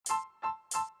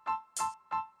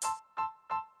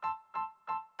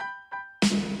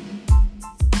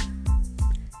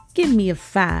Give me a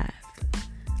 5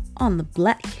 on the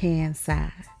black hand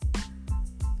side.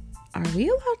 Are we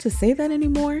allowed to say that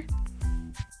anymore?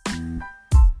 Am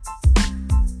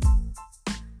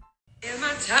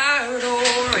I tired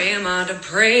or am I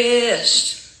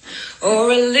depressed?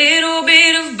 Or a little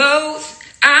bit of both?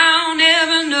 I'll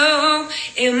never know.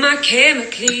 Am I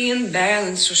chemically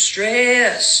imbalanced or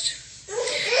stressed?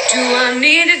 Do I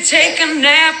need to take a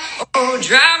nap or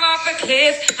drive off a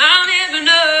cliff? I'll never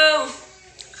know.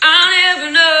 I'll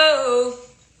never know.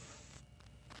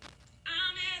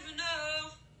 I'll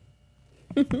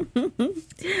never know.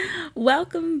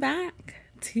 Welcome back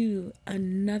to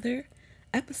another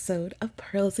episode of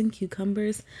Pearls and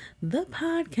Cucumbers, the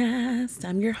podcast.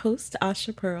 I'm your host,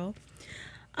 Asha Pearl.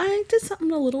 I did something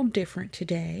a little different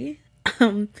today.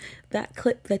 That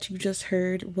clip that you just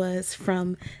heard was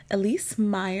from Elyse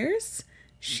Myers.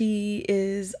 She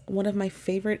is one of my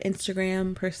favorite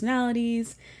Instagram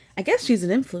personalities. I guess she's an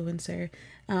influencer.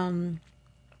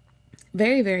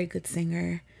 Very, very good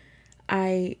singer.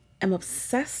 I am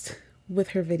obsessed with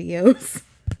her videos.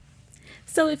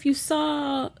 So if you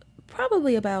saw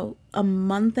probably about a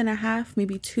month and a half,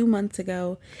 maybe 2 months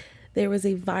ago, there was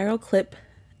a viral clip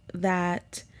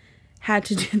that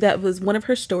was one of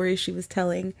her stories she was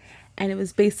telling, and it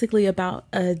was basically about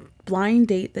a blind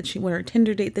date or a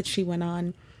Tinder date that she went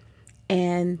on,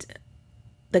 and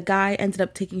the guy ended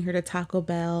up taking her to Taco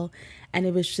Bell, and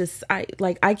it was just,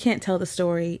 I can't tell the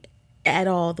story at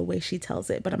all the way she tells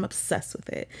it, but I'm obsessed with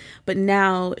it. But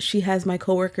now she has my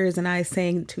coworkers and I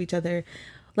saying to each other,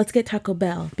 let's get Taco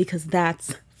Bell because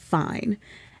that's fine.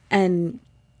 And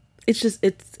it's just,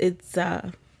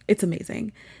 it's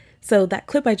amazing. So that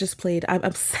clip I just played, I'm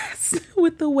obsessed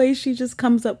with the way she just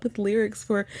comes up with lyrics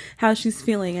for how she's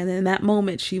feeling. And in that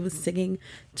moment, she was singing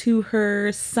to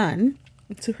her son,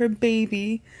 to her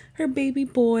baby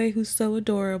boy, who's so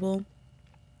adorable.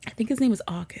 I think his name is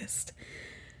August.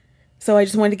 So I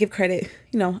just wanted to give credit.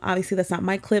 Obviously that's not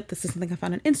my clip. This is something I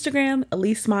found on Instagram.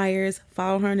 Elyse Myers,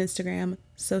 follow her on Instagram.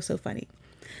 So funny.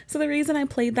 So the reason I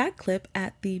played that clip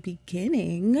at the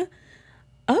beginning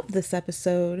of this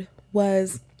episode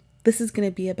was this is going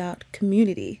to be about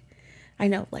community. I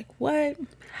know, like, what?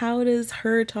 How does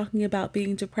her talking about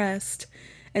being depressed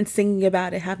and singing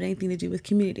about it have anything to do with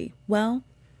community? Well,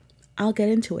 I'll get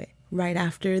into it right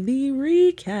after the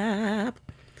recap.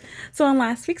 So on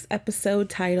last week's episode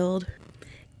titled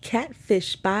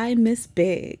Catfish by Miss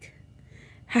Big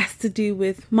has to do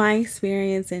with my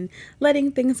experience in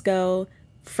letting things go,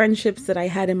 friendships that I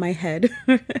had in my head,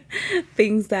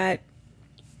 things that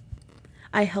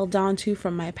I held on to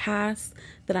from my past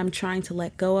that I'm trying to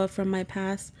let go of from my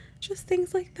past, just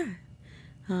things like that.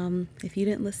 If you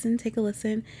didn't listen, take a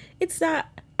listen. It's not,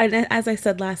 as I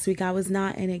said last week, I was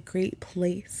not in a great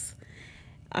place.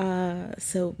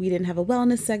 So we didn't have a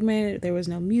wellness segment. There was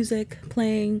no music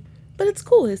playing, but it's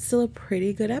cool. It's still a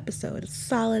pretty good episode. It's a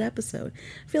solid episode.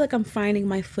 I feel like I'm finding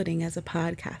my footing as a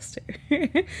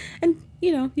podcaster. And,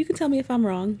 you can tell me if I'm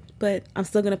wrong, but I'm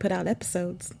still going to put out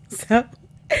episodes. So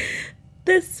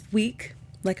this week,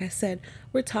 like I said,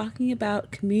 we're talking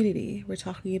about community. We're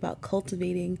talking about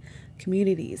cultivating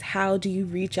communities. How do you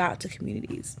reach out to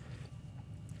communities?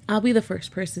 I'll be the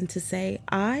first person to say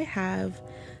I have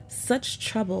such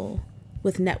trouble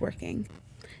with networking,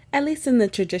 at least in the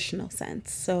traditional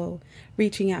sense. So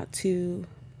reaching out to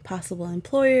possible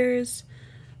employers,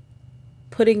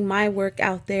 putting my work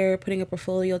out there, putting a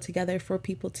portfolio together for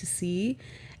people to see,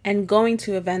 and going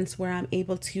to events where I'm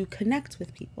able to connect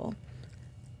with people.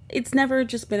 It's never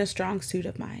just been a strong suit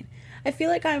of mine. I feel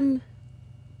like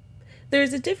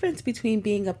there's a difference between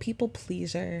being a people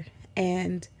pleaser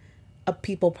and a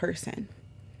people person.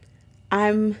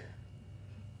 I'm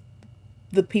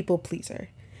the people pleaser.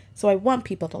 So I want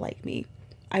people to like me.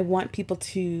 I want people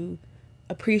to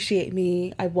appreciate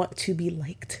me. I want to be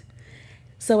liked.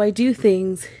 So I do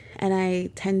things and I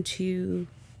tend to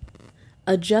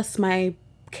adjust my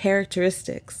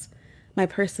characteristics, my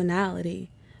personality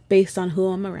based on who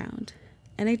I'm around.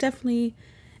 And I definitely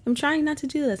am trying not to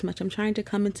do that as much. I'm trying to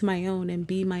come into my own and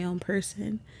be my own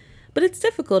person. But it's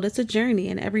difficult. It's a journey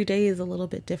and every day is a little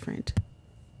bit different.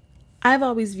 I've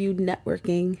always viewed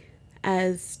networking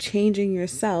as changing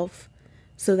yourself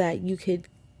so that you could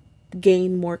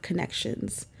gain more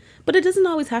connections. But it doesn't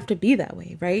always have to be that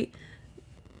way, right?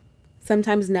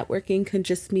 Sometimes networking can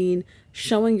just mean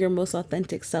showing your most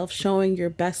authentic self, showing your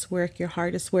best work, your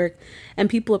hardest work, and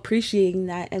people appreciating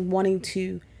that and wanting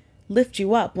to lift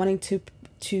you up, wanting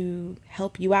to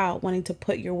help you out, wanting to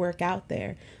put your work out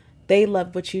there. They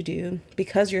love what you do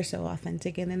because you're so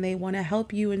authentic, and then they want to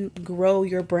help you and grow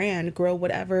your brand, grow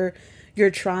whatever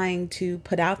you're trying to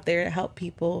put out there to help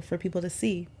people, for people to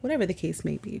see, whatever the case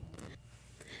may be.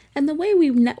 And the way we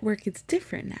network is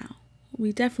different now.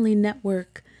 We definitely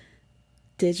network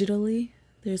digitally.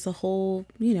 There's a whole,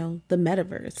 the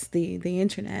metaverse, the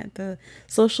internet, the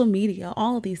social media,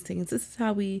 all of these things. This is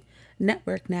how we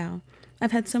network now.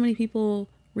 I've had so many people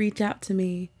reach out to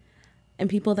me, and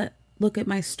people that look at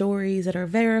my stories that are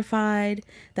verified,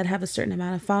 that have a certain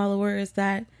amount of followers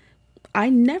that I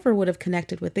never would have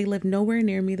connected with. They live nowhere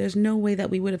near me. There's no way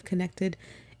that we would have connected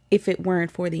if it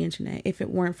weren't for the internet, if it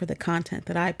weren't for the content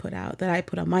that I put out, that I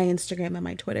put on my Instagram and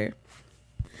my Twitter.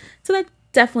 So that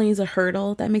definitely is a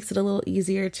hurdle. That makes it a little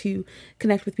easier to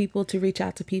connect with people, to reach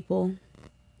out to people.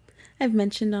 I've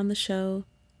mentioned on the show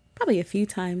probably a few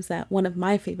times that one of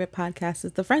my favorite podcasts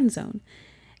is The Friend Zone.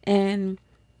 And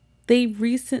they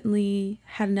recently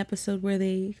had an episode where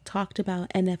they talked about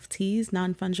NFTs,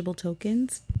 non-fungible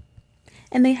tokens.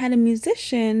 And they had a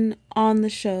musician on the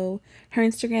show. Her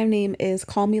Instagram name is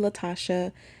Call Me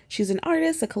Latasha. She's an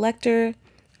artist, a collector.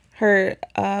 Her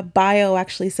bio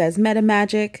actually says meta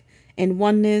magic and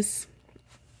oneness,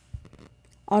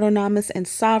 autonomous and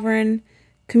sovereign,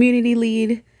 community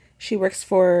lead. She works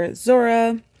for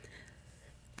Zora.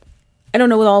 I don't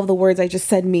know what all of the words I just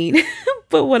said mean,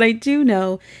 but what I do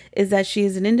know is that she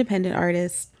is an independent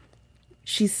artist.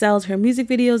 She sells her music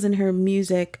videos and her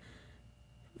music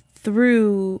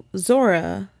through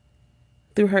Zora,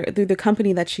 through the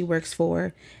company that she works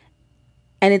for,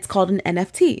 and it's called an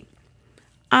NFT.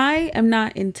 I am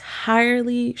not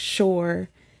entirely sure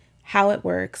how it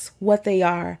works, what they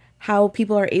are, how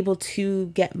people are able to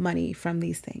get money from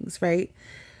these things, right?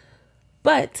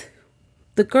 But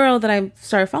the girl that I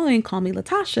started following, Call Me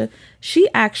Latasha, she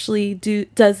actually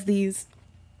does these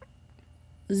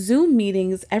Zoom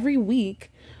meetings every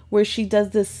week where she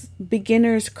does this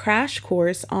beginner's crash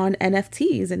course on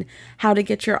NFTs and how to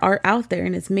get your art out there.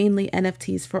 And it's mainly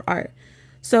NFTs for art.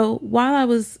 So while I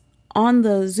was on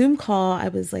the Zoom call, I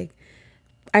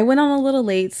went on a little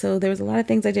late. So there was a lot of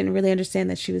things I didn't really understand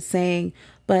that she was saying.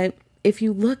 But if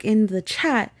you look in the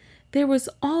chat, there was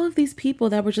all of these people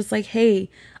that were just like, hey,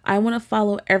 I want to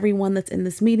follow everyone that's in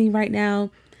this meeting right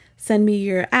now. Send me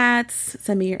your ads,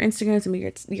 send me your Instagram, send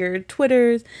me your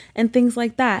Twitters and things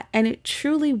like that. And it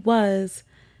truly was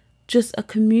just a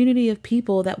community of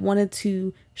people that wanted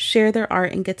to share their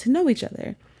art and get to know each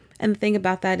other. And the thing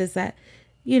about that is that,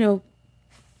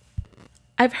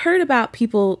 I've heard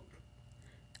the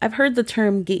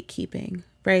term gatekeeping,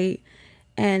 right?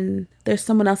 And there's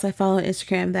someone else I follow on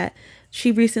Instagram that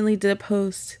she recently did a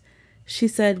post. She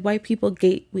said white people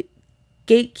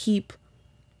gatekeep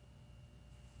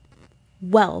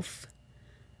wealth.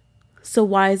 So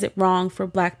why is it wrong for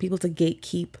black people to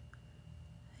gatekeep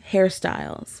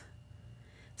hairstyles?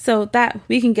 So that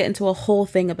we can get into a whole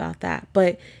thing about that,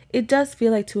 but it does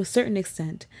feel like to a certain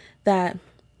extent that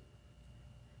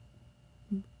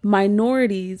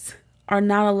minorities are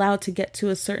not allowed to get to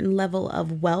a certain level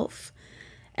of wealth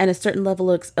and a certain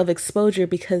level of exposure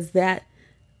because that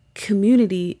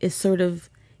community is sort of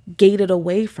gated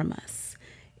away from us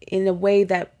in a way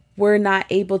that we're not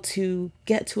able to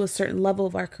get to a certain level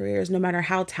of our careers, no matter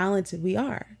how talented we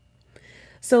are.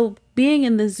 So being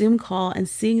in this Zoom call and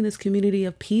seeing this community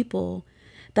of people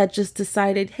that just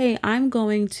decided, hey, I'm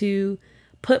going to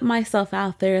put myself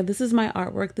out there. This is my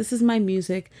artwork. This is my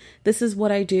music. This is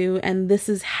what I do. And this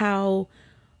is how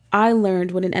I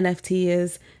learned what an NFT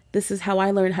is. This is how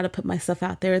I learned how to put myself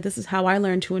out there. This is how I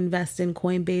learned to invest in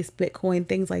Coinbase, Bitcoin,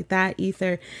 things like that,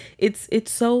 Ether.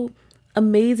 It's so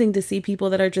amazing to see people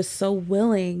that are just so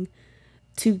willing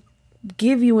to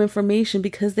give you information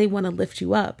because they want to lift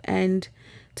you up. And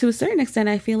to a certain extent,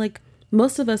 I feel like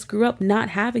most of us grew up not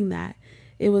having that.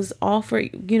 It was all for,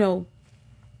 you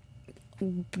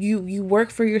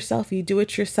work for yourself, you do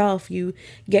it yourself, you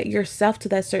get yourself to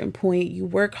that certain point, you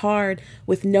work hard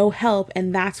with no help,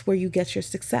 and that's where you get your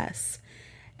success.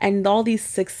 And all these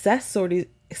success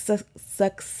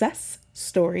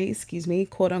stories,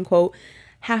 quote unquote,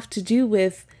 have to do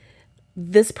with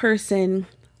this person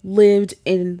lived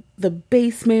in the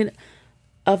basement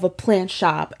of a plant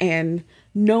shop and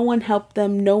no one helped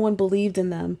them, no one believed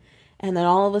in them. And then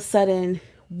all of a sudden,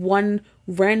 one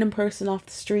random person off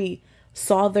the street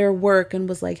saw their work and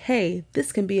was like, hey,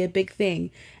 this can be a big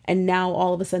thing. And now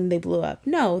all of a sudden they blew up.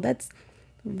 No, that's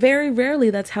very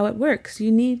rarely that's how it works.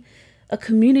 You need a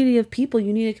community of people.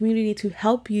 You need a community to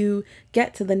help you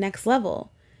get to the next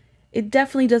level. It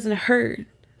definitely doesn't hurt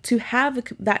to have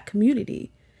that community.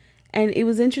 And it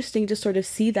was interesting to sort of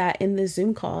see that in the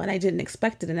Zoom call, and I didn't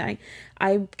expect it. And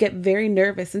I get very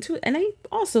nervous. And I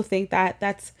also think that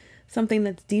that's something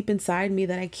that's deep inside me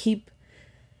that I keep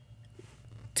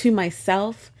to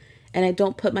myself, and I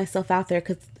don't put myself out there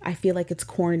because I feel like it's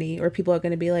corny, or people are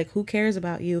going to be like, who cares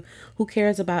about you? Who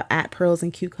cares about at Pearls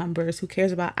and Cucumbers? Who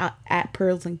cares about at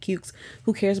Pearls and Cukes?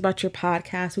 Who cares about your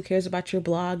podcast? Who cares about your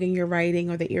blog and your writing,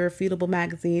 or the Irrefutable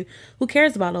magazine? Who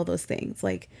cares about all those things?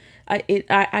 Like,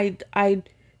 I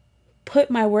put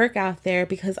my work out there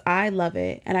because I love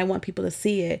it and I want people to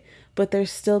see it. But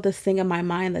there's still this thing in my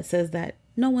mind that says that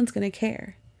no one's going to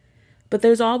care. But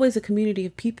there's always a community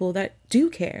of people that do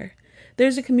care.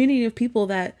 There's a community of people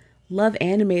that love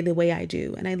anime the way I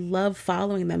do. And I love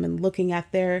following them and looking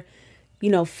at their,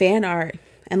 fan art,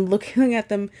 and looking at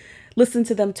them, listen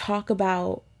to them talk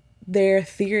about their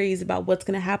theories about what's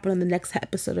going to happen in the next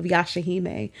episode of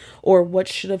Yashahime, or what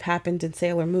should have happened in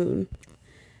Sailor Moon.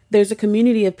 There's a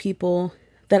community of people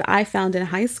that I found in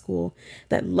high school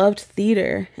that loved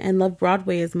theater and loved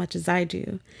Broadway as much as I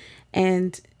do.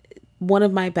 And one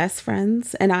of my best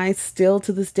friends and I still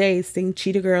to this day sing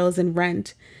Cheetah Girls and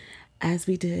Rent, as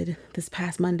we did this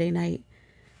past Monday night.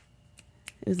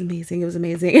 It was amazing. It was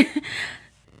amazing.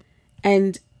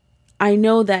 And I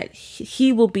know that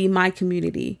he will be my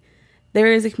community. There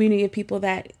is a community of people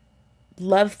that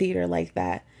love theater like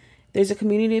that. There's a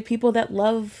community of people that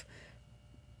love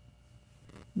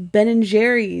Ben and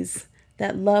Jerry's,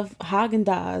 that love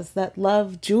Haagen-Dazs, that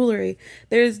love jewelry.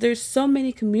 There's so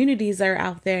many communities that are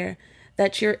out there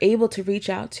that you're able to reach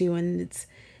out to, and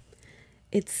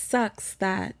it sucks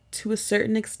that to a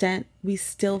certain extent we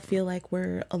still feel like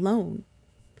we're alone.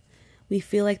 We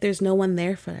feel like there's no one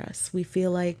there for us. We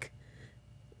feel like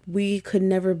we could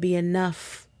never be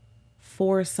enough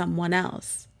for someone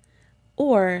else,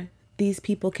 or these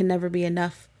people can never be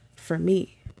enough for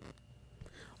me.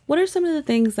 What are some of the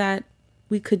things that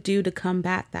we could do to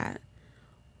combat that?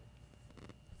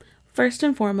 First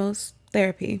and foremost,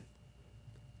 therapy.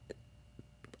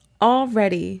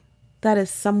 Already, that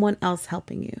is someone else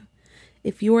helping you.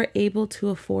 If you are able to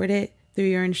afford it through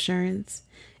your insurance,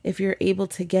 if you're able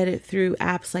to get it through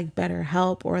apps like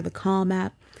BetterHelp or the Calm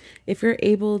app, if you're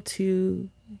able to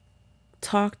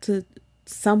talk to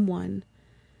someone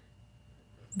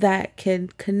that can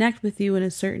connect with you in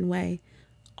a certain way,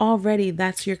 already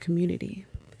that's your community.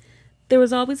 There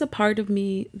was always a part of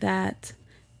me that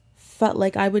felt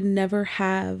like I would never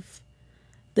have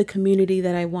the community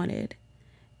that I wanted.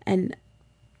 And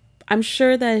I'm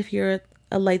sure that if you're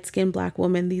a light-skinned Black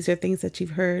woman, these are things that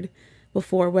you've heard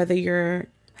before, whether you're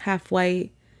half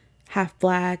white, half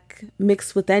Black,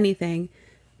 mixed with anything.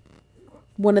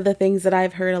 One of the things that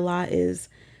I've heard a lot is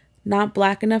not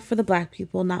Black enough for the Black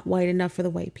people, not white enough for the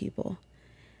white people.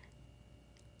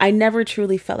 I never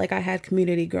truly felt like I had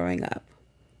community growing up.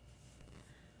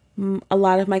 A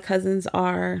lot of my cousins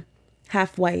are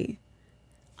half white.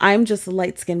 I'm just a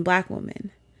light-skinned Black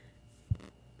woman.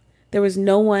 There was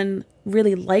no one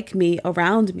really like me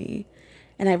around me.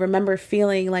 And I remember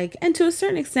feeling like, and to a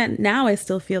certain extent now I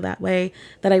still feel that way,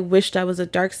 that I wished I was a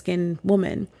dark-skinned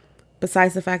woman.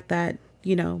 Besides the fact that,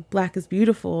 Black is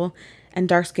beautiful and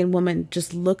dark-skinned women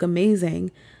just look amazing.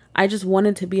 I just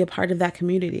wanted to be a part of that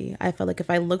community. I felt like if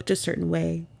I looked a certain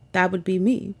way, that would be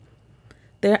me.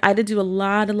 I had to do a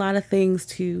lot of things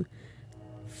to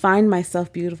find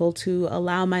myself beautiful, to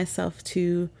allow myself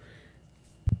to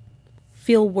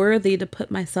feel worthy to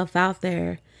put myself out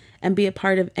there and be a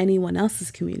part of anyone else's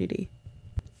community.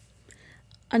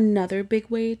 Another big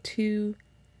way to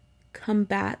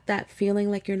combat that feeling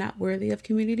like you're not worthy of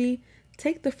community,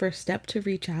 take the first step to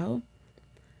reach out.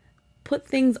 Put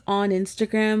things on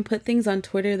Instagram, put things on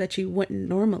Twitter that you wouldn't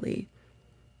normally.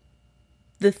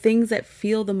 The things that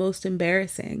feel the most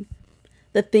embarrassing,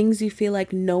 the things you feel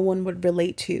like no one would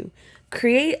relate to.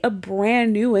 Create a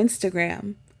brand new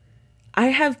Instagram. I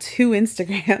have 2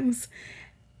 Instagrams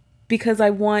because I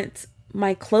want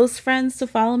my close friends to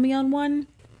follow me on one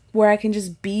where I can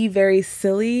just be very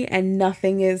silly and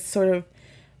nothing is sort of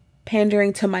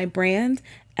pandering to my brand.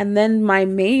 And then my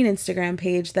main Instagram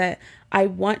page that I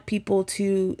want people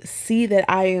to see that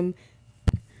I am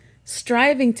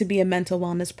striving to be a mental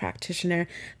wellness practitioner,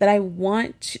 that I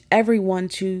want everyone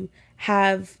to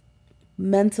have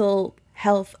mental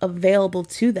health available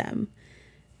to them.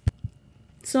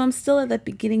 So I'm still at the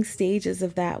beginning stages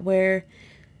of that, where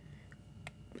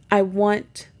I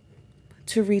want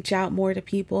to reach out more to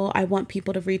people. I want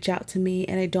people to reach out to me,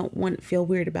 and I don't want to feel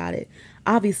weird about it.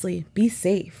 Obviously, be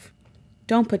safe.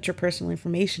 Don't put your personal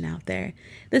information out there.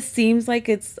 This seems like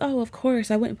it's, of course,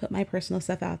 I wouldn't put my personal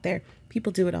stuff out there.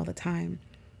 People do it all the time.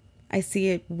 I see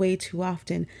it way too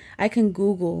often. I can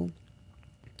Google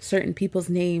certain people's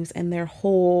names and their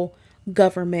whole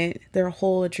government, their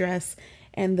whole address,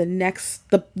 and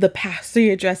the past 3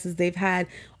 addresses they've had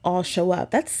all show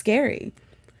up. That's scary.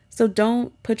 So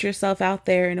don't put yourself out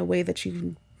there in a way that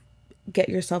you get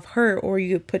yourself hurt or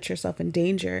you put yourself in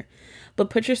danger, but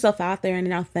put yourself out there in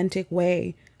an authentic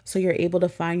way so you're able to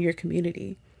find your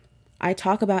community. I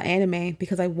talk about anime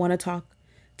because I want to talk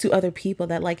to other people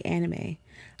that like anime.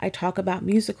 I talk about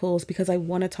musicals because I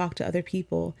want to talk to other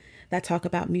people that talk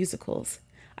about musicals.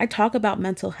 I talk about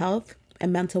mental health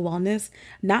and mental wellness,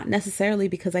 not necessarily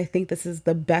because I think this is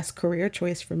the best career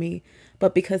choice for me,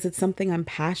 but because it's something I'm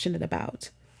passionate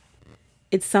about.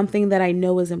 It's something that I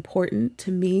know is important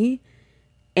to me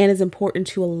and is important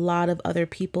to a lot of other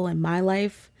people in my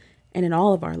life and in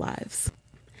all of our lives.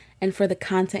 And for the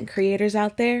content creators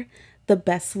out there, the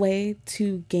best way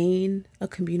to gain a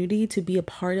community, to be a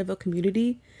part of a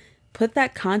community, put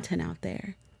that content out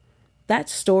there. That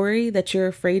story that you're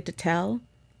afraid to tell,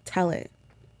 tell it.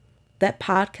 That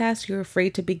podcast you're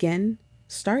afraid to begin,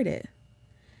 start it.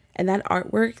 And that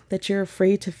artwork that you're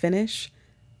afraid to finish,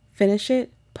 finish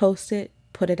it, post it,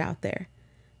 put it out there.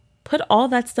 Put all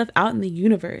that stuff out in the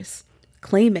universe.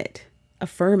 Claim it.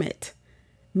 Affirm it.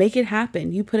 Make it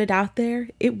happen. You put it out there,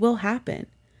 it will happen.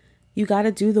 You got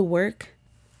to do the work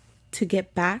to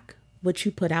get back what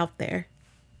you put out there.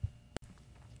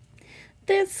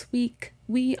 This week,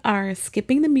 we are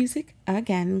skipping the music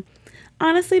again.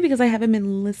 Honestly, because I haven't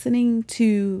been listening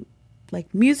to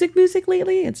like music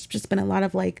lately. It's just been a lot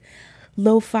of like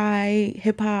lo-fi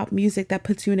hip hop music that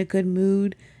puts you in a good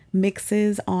mood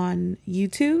mixes on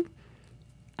YouTube.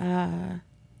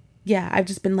 Yeah, I've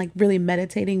just been like really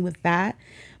meditating with that,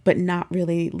 but not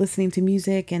really listening to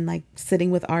music and like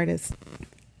sitting with artists.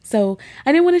 So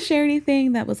I didn't want to share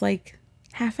anything that was like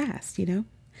half-assed, you know,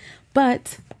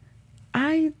 but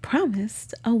I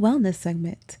promised a wellness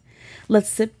segment. Let's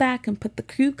sit back and put the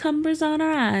cucumbers on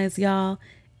our eyes, y'all.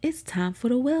 It's time for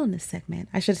the wellness segment.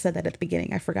 I should have said that at the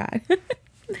beginning. I forgot.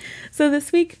 So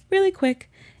this week, really quick,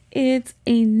 it's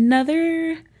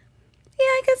another,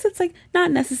 I guess it's like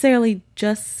not necessarily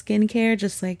just skincare,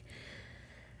 just like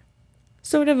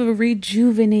sort of a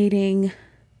rejuvenating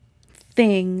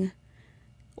thing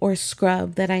or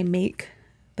scrub that I make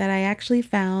that I actually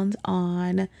found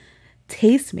on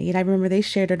Tastemade. I remember they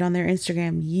shared it on their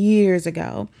Instagram years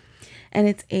ago. And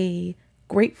it's a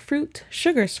grapefruit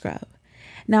sugar scrub.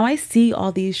 Now I see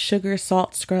all these sugar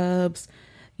salt scrubs,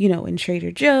 you know, in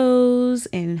Trader Joe's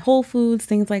and Whole Foods,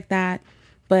 things like that.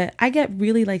 But I get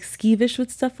really like skeevish with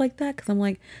stuff like that because I'm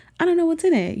like, I don't know what's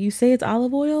in it. You say it's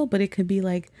olive oil, but it could be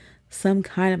like some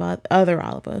kind of other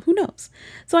olive oil. Who knows?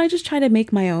 So I just try to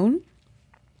make my own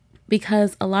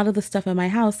because a lot of the stuff in my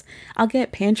house, I'll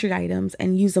get pantry items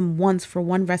and use them once for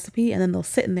one recipe and then they'll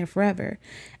sit in there forever.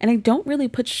 And I don't really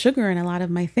put sugar in a lot of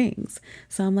my things.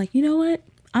 So I'm like, you know what?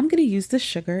 I'm going to use this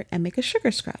sugar and make a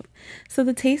sugar scrub. So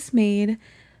the Tastemade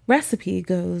recipe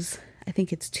goes, I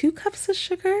think it's 2 cups of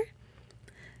sugar,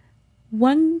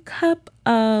 1 cup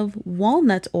of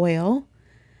walnut oil,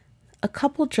 a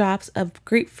couple drops of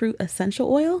grapefruit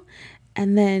essential oil,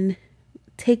 and then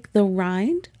take the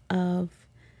rind of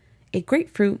a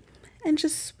grapefruit and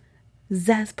just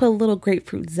put a little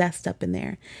grapefruit zest up in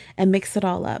there and mix it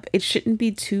all up. It shouldn't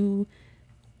be too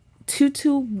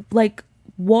like,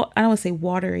 I don't want to say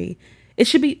watery. It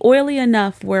should be oily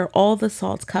enough where all the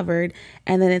salt's covered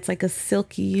and then it's like a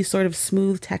silky sort of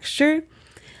smooth texture.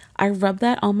 I rub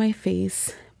that on my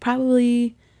face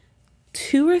probably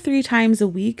 2 or 3 times a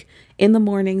week in the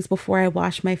mornings before I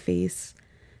wash my face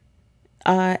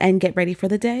and get ready for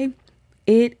the day.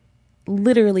 It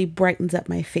literally brightens up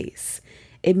my face.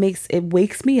 It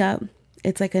wakes me up.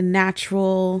 It's like a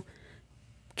natural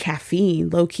caffeine,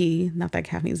 low key. Not that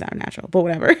caffeine's not natural, but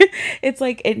whatever. It's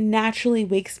like it naturally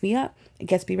wakes me up. It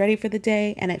gets me ready for the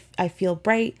day and I feel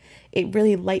bright. It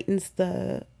really lightens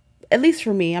at least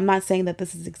for me, I'm not saying that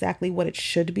this is exactly what it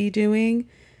should be doing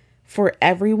for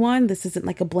everyone. This isn't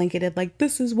like a blanketed, like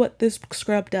this is what this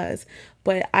scrub does,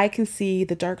 but I can see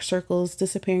the dark circles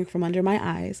disappearing from under my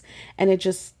eyes and it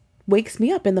just wakes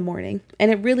me up in the morning.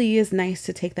 And it really is nice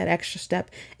to take that extra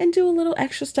step and do a little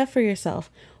extra stuff for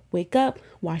yourself. Wake up,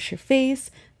 wash your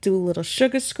face, do a little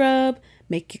sugar scrub,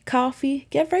 make your coffee,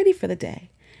 get ready for the day.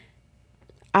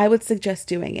 I would suggest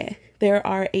doing it. There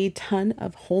are a ton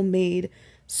of homemade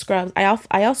scrubs. I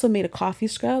also made a coffee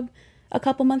scrub a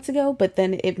couple months ago, but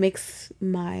then it makes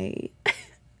my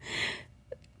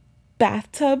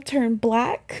bathtub turn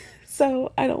black.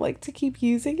 So I don't like to keep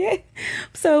using it.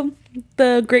 So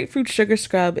the grapefruit sugar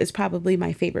scrub is probably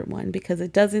my favorite one because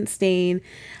it doesn't stain.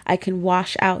 I can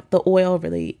wash out the oil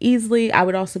really easily. I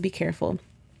would also be careful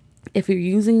If you're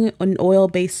using an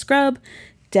oil-based scrub,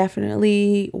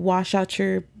 definitely wash out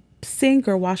your sink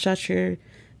or wash out your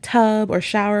tub or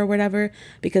shower or whatever,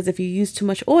 because if you use too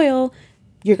much oil,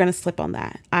 you're going to slip on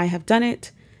that. I have done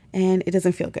it and it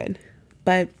doesn't feel good,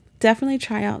 but definitely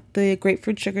try out the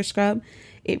grapefruit sugar scrub.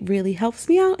 It really helps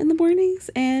me out in the mornings.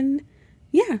 And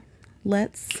yeah,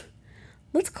 let's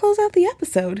close out the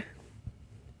episode.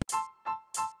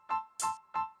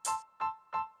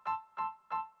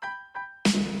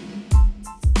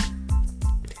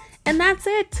 And that's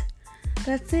it.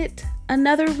 That's it.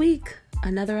 Another week,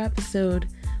 another episode.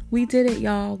 We did it,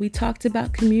 y'all. We talked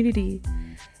about community.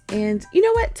 And you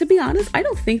know what? To be honest, I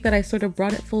don't think that I sort of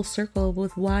brought it full circle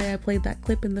with why I played that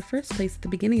clip in the first place at the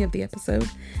beginning of the episode.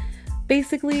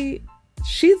 Basically,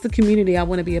 she's the community I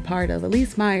want to be a part of.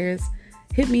 Elise Myers,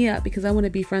 hit me up because I want to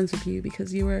be friends with you,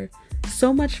 because you are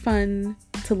so much fun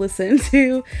to listen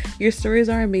to. Your stories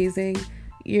are amazing.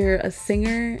 You're a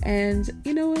singer, and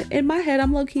you know what? In my head,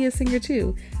 I'm low-key a singer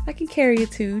too. I can carry a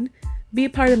tune. Be a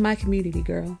part of my community,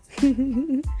 girl.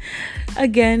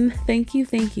 Again, thank you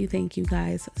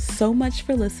guys so much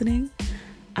for listening.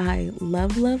 I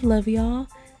love y'all.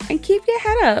 And keep your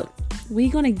head up.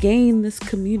 We're gonna gain this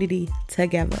community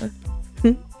together.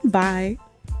 Bye.